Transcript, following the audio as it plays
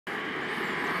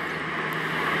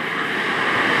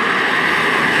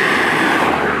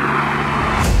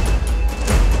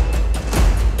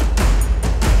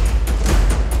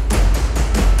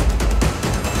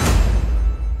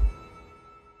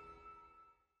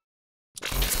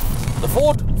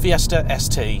Ford Fiesta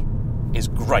ST is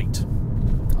great.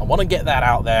 I want to get that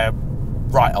out there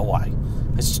right away.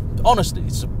 Honestly,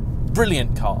 it's a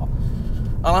brilliant car.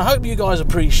 And I hope you guys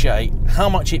appreciate how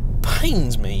much it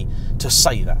pains me to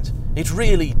say that. It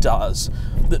really does.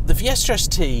 The Fiesta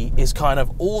ST is kind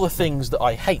of all the things that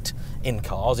I hate in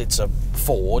cars. It's a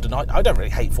Ford, and I don't really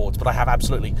hate Fords, but I have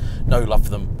absolutely no love for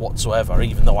them whatsoever,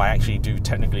 even though I actually do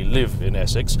technically live in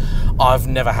Essex. I've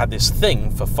never had this thing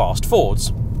for fast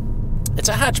Fords. It's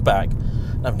a hatchback,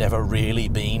 and I've never really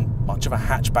been much of a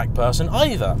hatchback person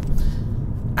either.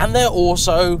 And they're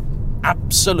also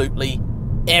absolutely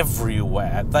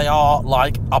everywhere. They are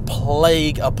like a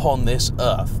plague upon this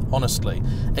earth, honestly.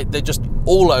 They're just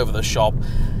all over the shop,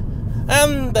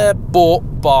 and they're bought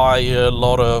by a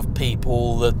lot of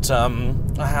people that,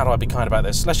 how do I be kind about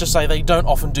this? Let's just say they don't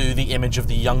often do the image of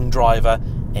the young driver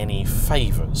any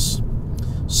favours.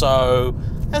 So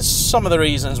that's some of the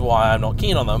reasons why I'm not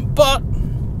keen on them, but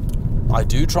I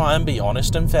do try and be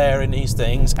honest and fair in these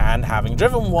things, and having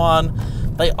driven one,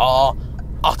 they are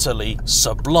utterly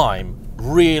sublime.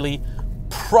 Really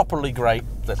properly great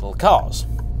little cars.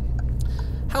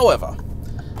 However,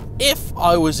 if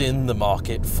I was in the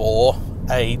market for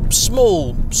a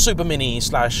small super mini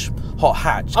slash hot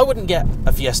hatch, I wouldn't get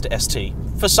a Fiesta ST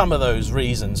for some of those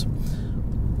reasons.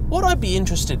 What I'd be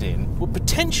interested in would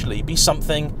potentially be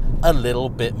something a little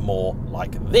bit more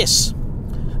like this.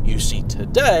 You see,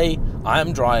 today I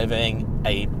am driving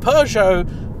a Peugeot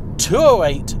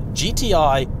 208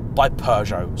 GTI by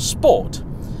Peugeot Sport.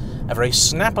 A very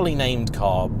snappily named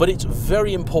car, but it's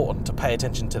very important to pay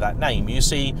attention to that name. You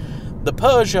see, the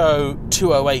Peugeot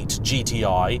 208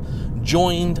 GTI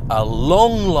joined a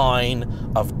long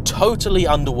line of totally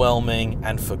underwhelming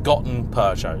and forgotten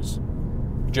Peugeots.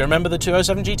 Do you remember the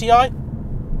 207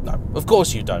 GTI? No, of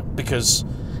course you don't, because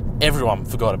everyone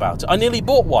forgot about it. I nearly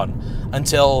bought one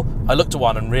until I looked at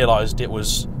one and realised it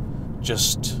was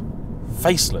just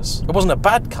faceless. It wasn't a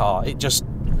bad car, it just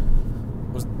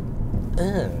was...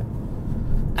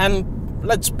 And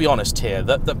let's be honest here,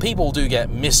 that people do get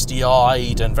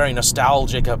misty-eyed and very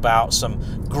nostalgic about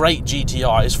some great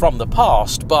GTIs from the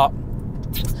past, but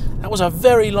that was a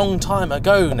very long time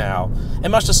ago now.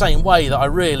 In much the same way that I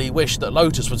really wish that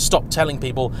Lotus would stop telling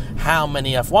people how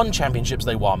many F1 championships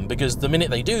they won, because the minute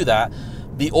they do that,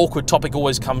 the awkward topic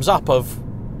always comes up of,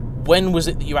 when was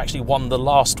it that you actually won the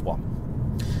last one?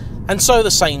 And so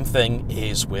the same thing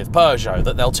is with Peugeot,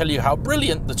 that they'll tell you how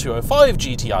brilliant the 205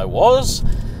 GTI was,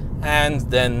 and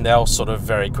then they'll sort of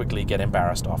very quickly get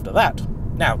embarrassed after that.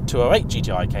 Now, 208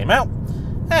 GTI came out,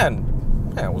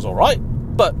 and it was alright,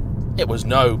 but it was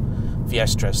no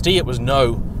Fiesta ST, it was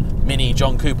no mini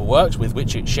John Cooper Works with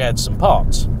which it shared some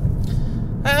parts.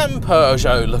 And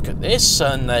Peugeot look at this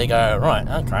and they go, right,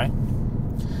 okay.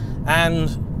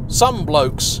 And some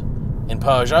blokes in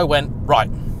Peugeot went, right,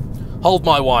 hold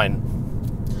my wine.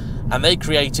 And they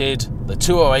created the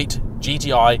 208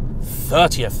 GTI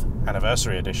 30th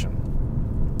Anniversary Edition.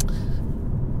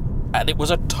 And it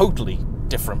was a totally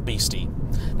different beastie.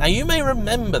 Now, you may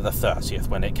remember the 30th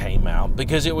when it came out,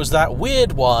 because it was that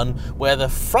weird one where the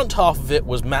front half of it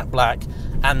was matte black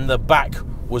and the back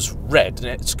was red, and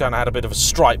it's kind of had a bit of a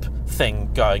stripe thing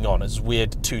going on. It's a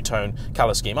weird two-tone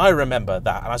colour scheme. I remember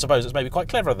that, and I suppose it's maybe quite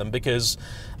clever of them because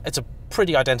it's a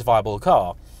pretty identifiable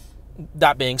car.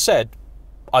 That being said,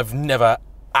 I've never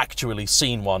actually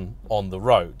seen one on the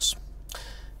roads.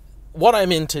 What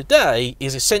I'm in today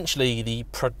is essentially the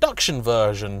production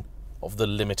version of the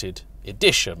limited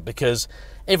edition, because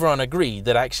everyone agreed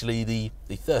that actually the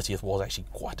 30th was actually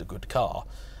quite a good car,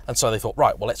 and so they thought,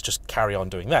 right, well, let's just carry on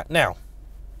doing that. Now,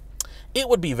 it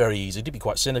would be very easy to be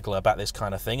quite cynical about this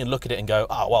kind of thing and look at it and go,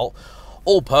 oh, well,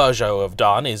 all Peugeot have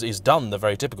done is done the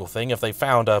very typical thing. If they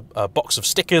found a box of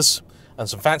stickers and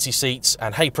some fancy seats,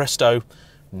 and hey presto,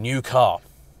 new car.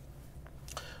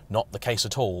 Not the case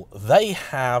at all. They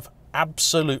have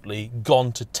absolutely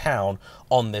gone to town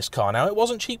on this car. Now, it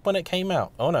wasn't cheap when it came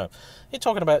out. Oh no, you're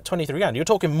talking about 23 grand. You're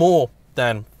talking more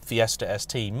than Fiesta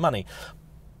ST money.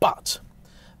 But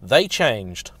they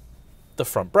changed the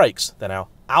front brakes. They're now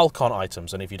Alcon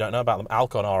items, and if you don't know about them,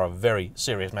 Alcon are a very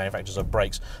serious manufacturers of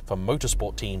brakes for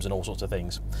motorsport teams and all sorts of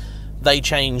things. They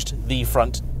changed the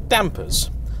front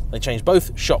dampers. They changed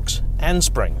both shocks and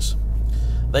springs.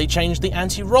 They changed the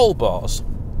anti-roll bars.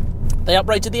 They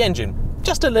upgraded the engine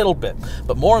just a little bit,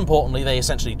 but more importantly, they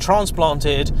essentially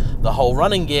transplanted the whole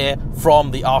running gear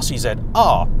from the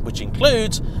RCZ-R, which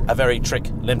includes a very trick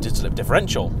limited slip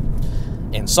differential.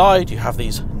 Inside, you have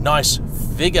these nice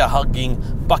figure-hugging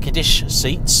bucketish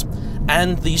seats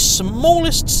and the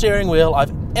smallest steering wheel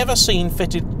I've ever seen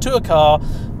fitted to a car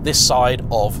this side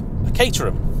of a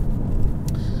Caterham.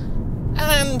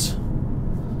 And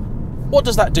what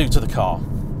does that do to the car?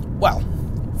 Well,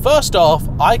 first off,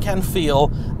 I can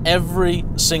feel every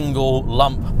single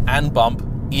lump and bump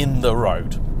in the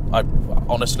road.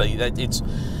 Honestly,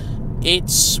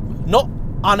 it's not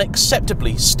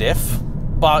unacceptably stiff,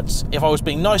 but if I was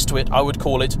being nice to it, I would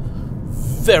call it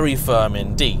very firm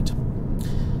indeed.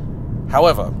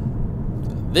 However,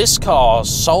 this car's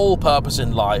sole purpose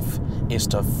in life is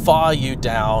to fire you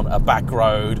down a back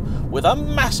road with a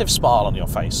massive smile on your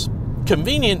face.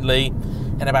 Conveniently,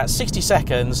 in about 60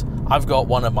 seconds, I've got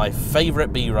one of my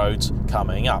favourite B roads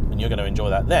coming up, and you're going to enjoy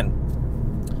that then.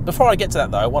 Before I get to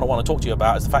that though, what I want to talk to you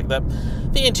about is the fact that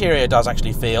the interior does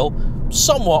actually feel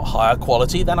somewhat higher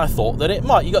quality than I thought that it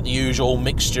might. You got the usual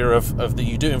mixture of that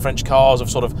you do in French cars, of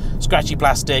sort of scratchy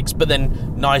plastics, but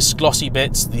then nice glossy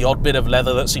bits, the odd bit of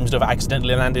leather that seems to have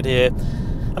accidentally landed here.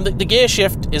 And the gear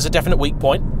shift is a definite weak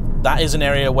point. That is an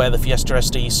area where the Fiesta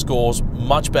ST scores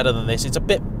much better than this. It's a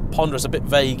bit ponderous, a bit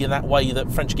vague in that way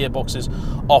that French gearboxes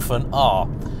often are.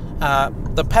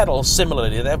 The pedals,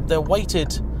 similarly, they're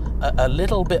weighted a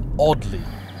little bit oddly.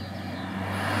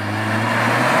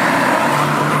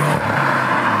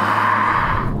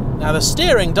 Now the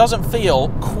steering doesn't feel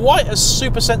quite as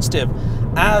super sensitive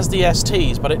as the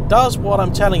STs, but it does what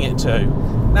I'm telling it to.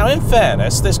 Now in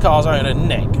fairness, this car's owner,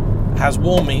 Nick, has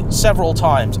warned me several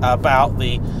times about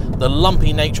the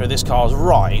lumpy nature of this car's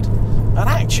ride, and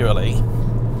actually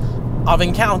I've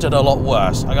encountered a lot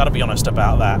worse. I gotta be honest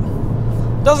about that.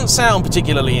 Doesn't sound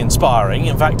particularly inspiring.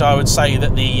 In fact, I would say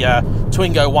that the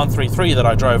Twingo 133 that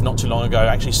I drove not too long ago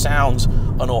actually sounds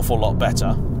an awful lot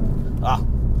better. Ah,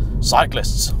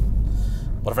 cyclists.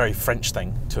 What a very French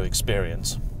thing to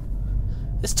experience.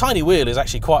 This tiny wheel is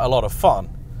actually quite a lot of fun.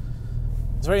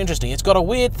 It's very interesting. It's got a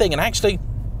weird thing, and actually,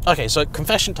 okay, so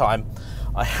confession time,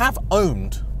 I have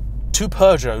owned two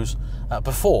Peugeots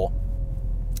before,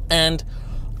 and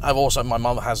I've also, my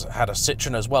mum has had a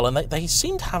Citroen as well, and they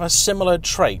seem to have a similar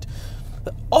trait.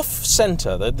 The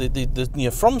off-centre, you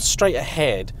know, from straight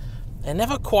ahead, they're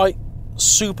never quite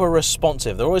super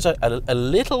responsive. They're always a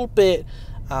little bit,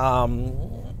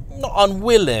 not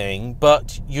unwilling,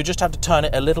 but you just have to turn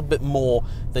it a little bit more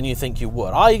than you think you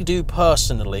would. I do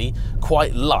personally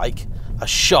quite like a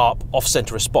sharp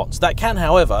off-centre response. That can,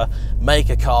 however, make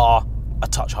a car a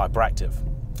touch hyperactive.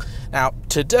 Now,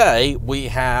 today we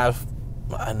have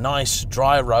a nice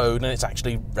dry road, and it's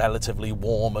actually relatively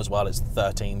warm as well. It's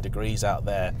 13 degrees out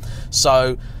there,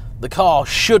 so the car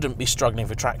shouldn't be struggling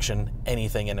for traction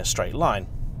anything in a straight line.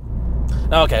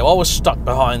 Now, okay, while we're stuck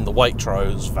behind the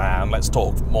Waitrose van, let's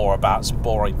talk more about some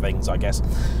boring things, I guess.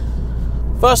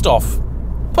 First off,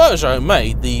 Peugeot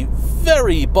made the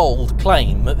very bold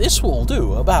claim that this will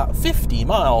do about 50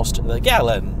 miles to the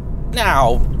gallon.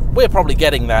 Now, we're probably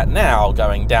getting that now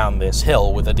going down this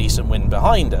hill with a decent wind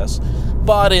behind us,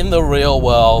 but in the real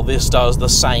world this does the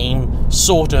same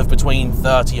sort of between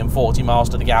 30 and 40 miles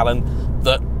to the gallon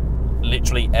that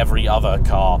literally every other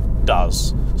car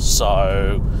does.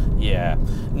 So yeah,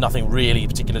 nothing really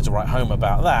particular to write home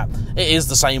about that. It is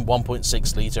the same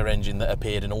 1.6 litre engine that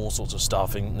appeared in all sorts of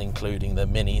stuff, including the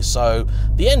Mini, so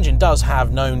the engine does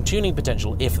have known tuning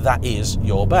potential if that is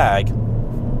your bag.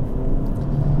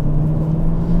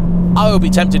 I would be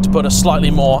tempted to put a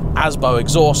slightly more Asbo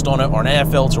exhaust on it, or an air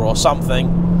filter or something.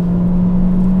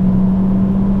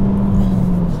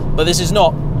 But this is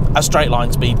not a straight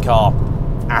line speed car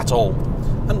at all.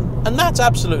 And that's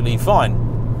absolutely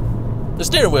fine. The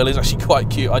steering wheel is actually quite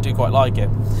cute. I do quite like it.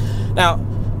 Now,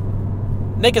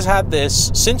 Nick has had this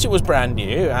since it was brand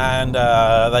new, and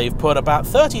they've put about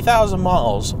 30,000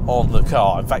 miles on the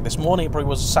car. In fact, this morning it probably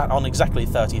was sat on exactly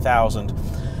 30,000.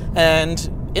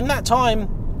 And in that time,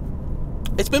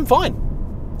 it's been fine.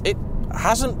 It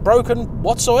hasn't broken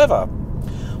whatsoever.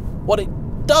 What it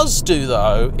does do,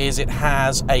 though, is it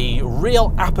has a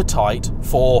real appetite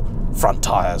for front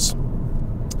tyres.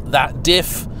 That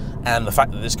diff and the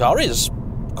fact that this car is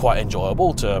quite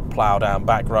enjoyable to plough down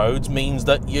back roads means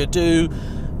that you do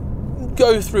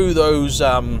go through those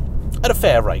at a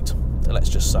fair rate, let's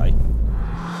just say.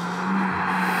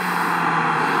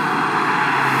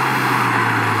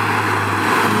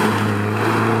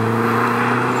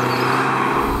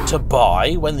 To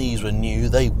buy, when these were new,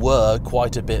 they were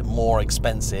quite a bit more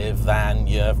expensive than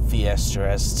your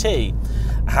Fiesta ST.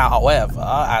 However,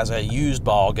 as a used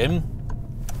bargain,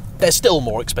 they're still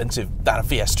more expensive than a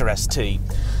Fiesta ST.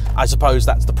 I suppose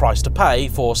that's the price to pay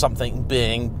for something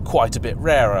being quite a bit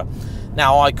rarer.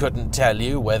 Now, I couldn't tell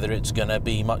you whether it's going to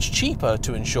be much cheaper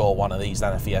to insure one of these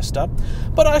than a Fiesta,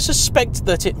 but I suspect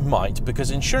that it might,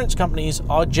 because insurance companies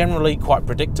are generally quite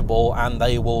predictable and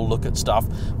they will look at stuff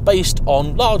based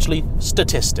on largely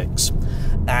statistics.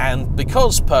 And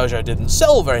because Peugeot didn't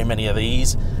sell very many of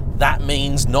these, that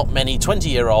means not many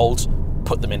 20-year-olds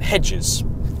put them in hedges.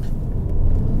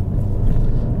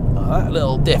 That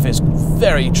little diff is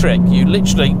very tricky. You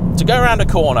literally, to go around a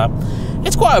corner,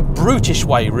 it's quite a brutish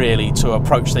way really to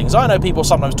approach things. I know people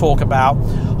sometimes talk about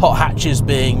hot hatches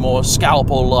being more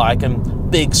scalpel-like and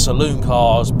big saloon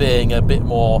cars being a bit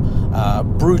more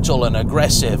brutal and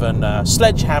aggressive and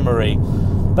sledgehammery,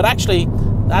 but actually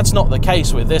that's not the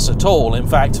case with this at all. In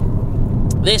fact,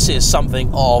 this is something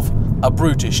of a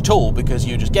brutish tool, because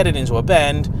you just get it into a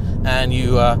bend and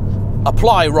you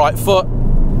apply right foot,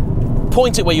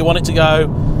 point it where you want it to go,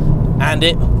 and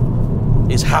it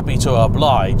is happy to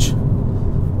oblige.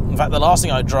 In fact, the last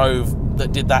thing I drove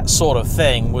that did that sort of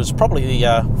thing was probably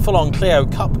the full-on Clio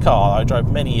Cup car I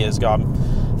drove many years ago.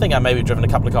 I think I maybe driven a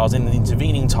couple of cars in the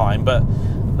intervening time, but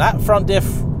that front diff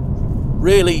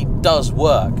really does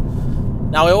work.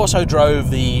 Now, I also drove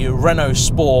the Renault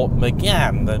Sport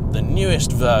Megane, the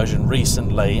newest version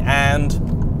recently, and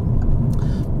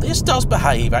this does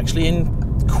behave actually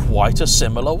in quite a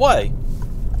similar way.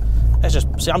 Let's just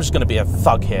see, I'm just going to be a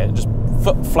thug here. Just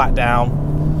foot flat down,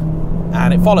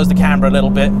 and it follows the camber a little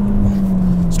bit,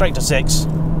 straight to 6,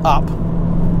 up,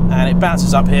 and it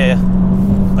bounces up here,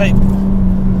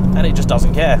 and it just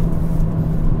doesn't care.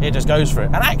 It just goes for it.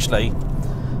 And actually,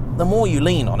 the more you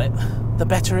lean on it, the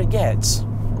better it gets.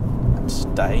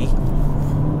 Stay.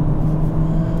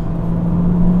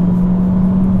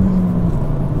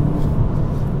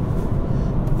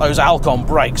 Those Alcon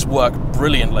brakes work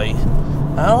brilliantly.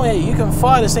 Oh yeah, you can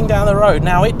fire this thing down the road.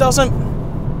 Now it doesn't,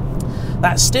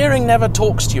 that steering never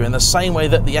talks to you in the same way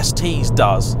that the STs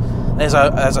does. There's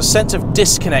a sense of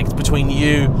disconnect between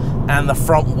you and the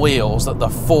front wheels that the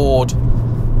Ford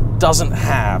doesn't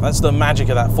have. That's the magic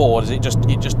of that Ford, is it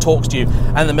just talks to you.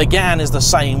 And the Megane is the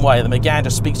same way. The Megane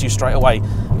just speaks to you straight away.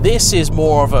 This is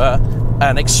more of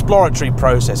an exploratory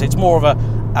process. It's more of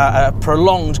a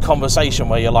prolonged conversation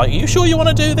where you're like, are you sure you want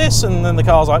to do this? And then the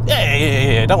car's like,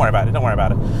 yeah, don't worry about it, don't worry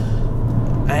about it.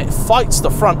 And it fights the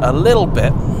front a little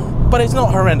bit, but it's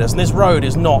not horrendous. And this road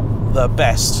is not the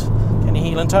best. Can you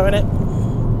heel and toe in it?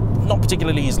 Not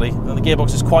particularly easily. And the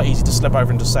gearbox is quite easy to slip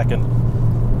over into second.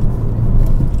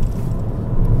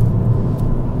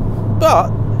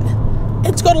 But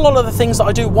it's got a lot of the things that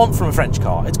I do want from a French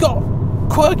car. It's got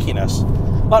quirkiness,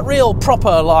 like real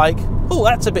proper, like, oh,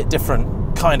 that's a bit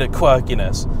different kind of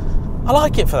quirkiness. I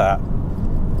like it for that.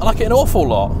 I like it an awful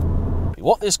lot.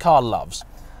 What this car loves,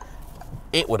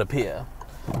 it would appear,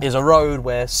 is a road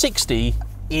where 60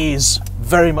 is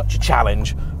very much a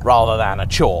challenge rather than a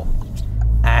chore.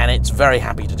 And it's very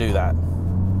happy to do that.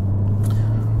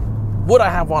 Would I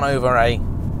have one over a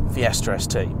Fiesta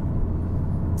ST?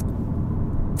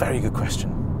 Very good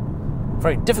question.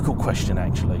 Very difficult question,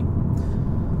 actually.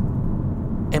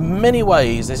 In many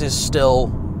ways, this is still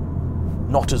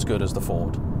not as good as the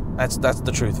Ford. That's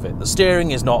the truth of it. The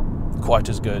steering is not quite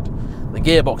as good. The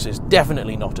gearbox is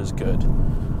definitely not as good.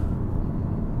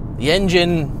 The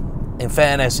engine, in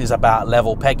fairness, is about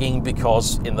level pegging,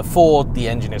 because in the Ford, the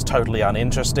engine is totally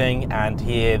uninteresting, and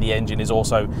here the engine is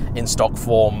also in stock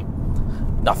form,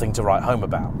 nothing to write home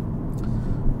about.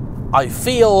 I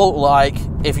feel like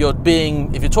if you're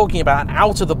talking about an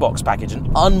out-of-the-box package,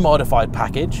 an unmodified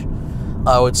package,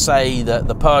 I would say that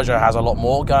the Peugeot has a lot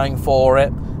more going for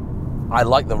it. I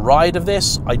like the ride of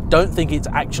this. I don't think it's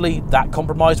actually that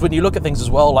compromised. When you look at things as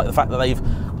well, like the fact that they've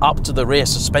upped the rear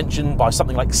suspension by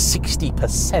something like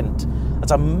 60%,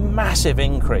 that's a massive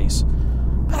increase.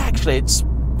 But actually, it's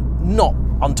not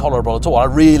intolerable at all. I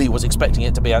really was expecting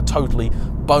it to be a totally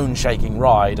bone-shaking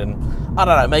ride, and I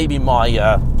don't know, maybe my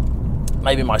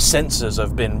sensors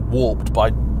have been warped by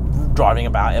driving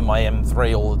about in my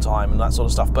M3 all the time and that sort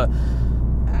of stuff, but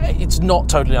it's not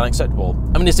totally unacceptable.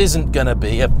 I mean, this isn't going to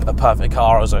be a perfect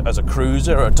car as a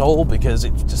cruiser at all, because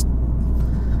it's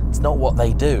not what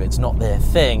they do. It's not their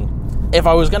thing. If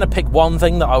I was going to pick one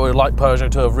thing that I would like Peugeot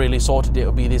to have really sorted, it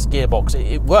would be this gearbox.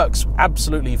 It works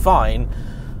absolutely fine,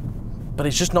 but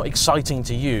it's just not exciting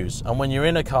to use. And when you're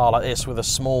in a car like this with a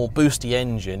small boosty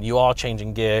engine, you are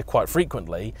changing gear quite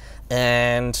frequently,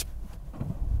 and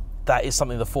that is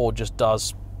something the Ford just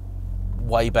does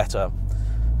way better.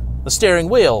 The steering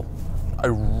wheel, I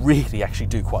really actually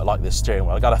do quite like this steering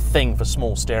wheel. I got a thing for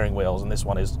small steering wheels, and this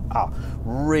one is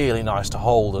really nice to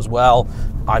hold as well.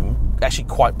 I'm actually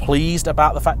quite pleased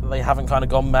about the fact that they haven't kind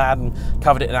of gone mad and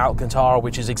covered it in Alcantara,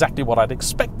 which is exactly what I'd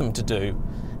expect them to do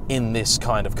in this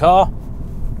kind of car.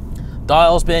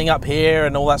 Dials being up here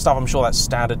and all that stuff, I'm sure that's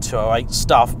standard 208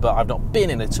 stuff, but I've not been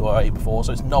in a 208 before,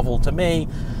 so it's novel to me.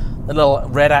 The little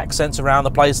red accents around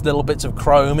the place, little bits of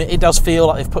chrome. It does feel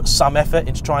like they've put some effort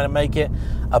into trying to make it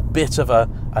a bit of a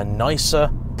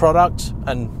nicer product,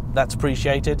 and that's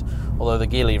appreciated, although the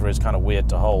gear lever is kind of weird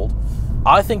to hold.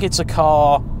 I think it's a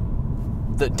car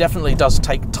that definitely does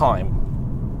take time.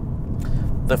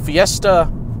 The Fiesta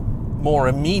more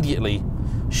immediately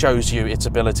shows you its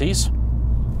abilities,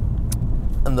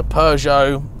 and the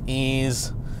Peugeot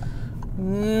is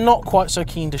not quite so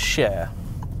keen to share.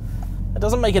 It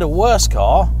doesn't make it a worse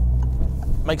car,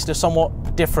 it makes it a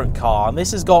somewhat different car, and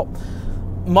this has got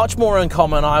much more in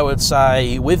common, I would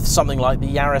say, with something like the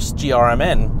Yaris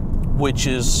GRMN, which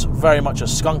is very much a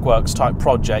skunkworks type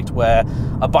project where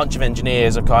a bunch of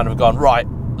engineers have kind of gone, right,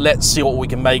 let's see what we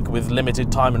can make with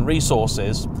limited time and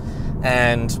resources.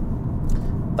 And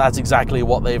that's exactly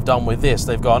what they've done with this.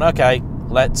 They've gone, okay,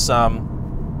 let's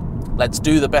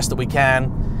do the best that we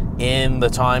can in the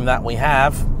time that we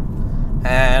have,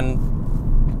 and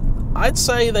I'd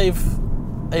say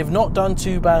they've not done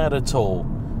too bad at all.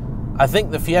 I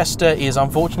think the Fiesta is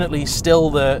unfortunately still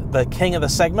the king of the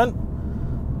segment,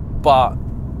 but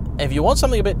if you want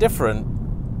something a bit different,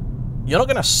 you're not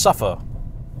going to suffer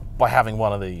by having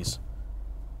one of these.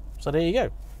 So there you go.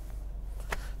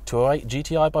 208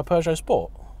 GTI by Peugeot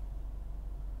Sport.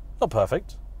 Not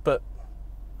perfect, but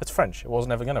it's French. It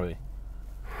wasn't ever going to be.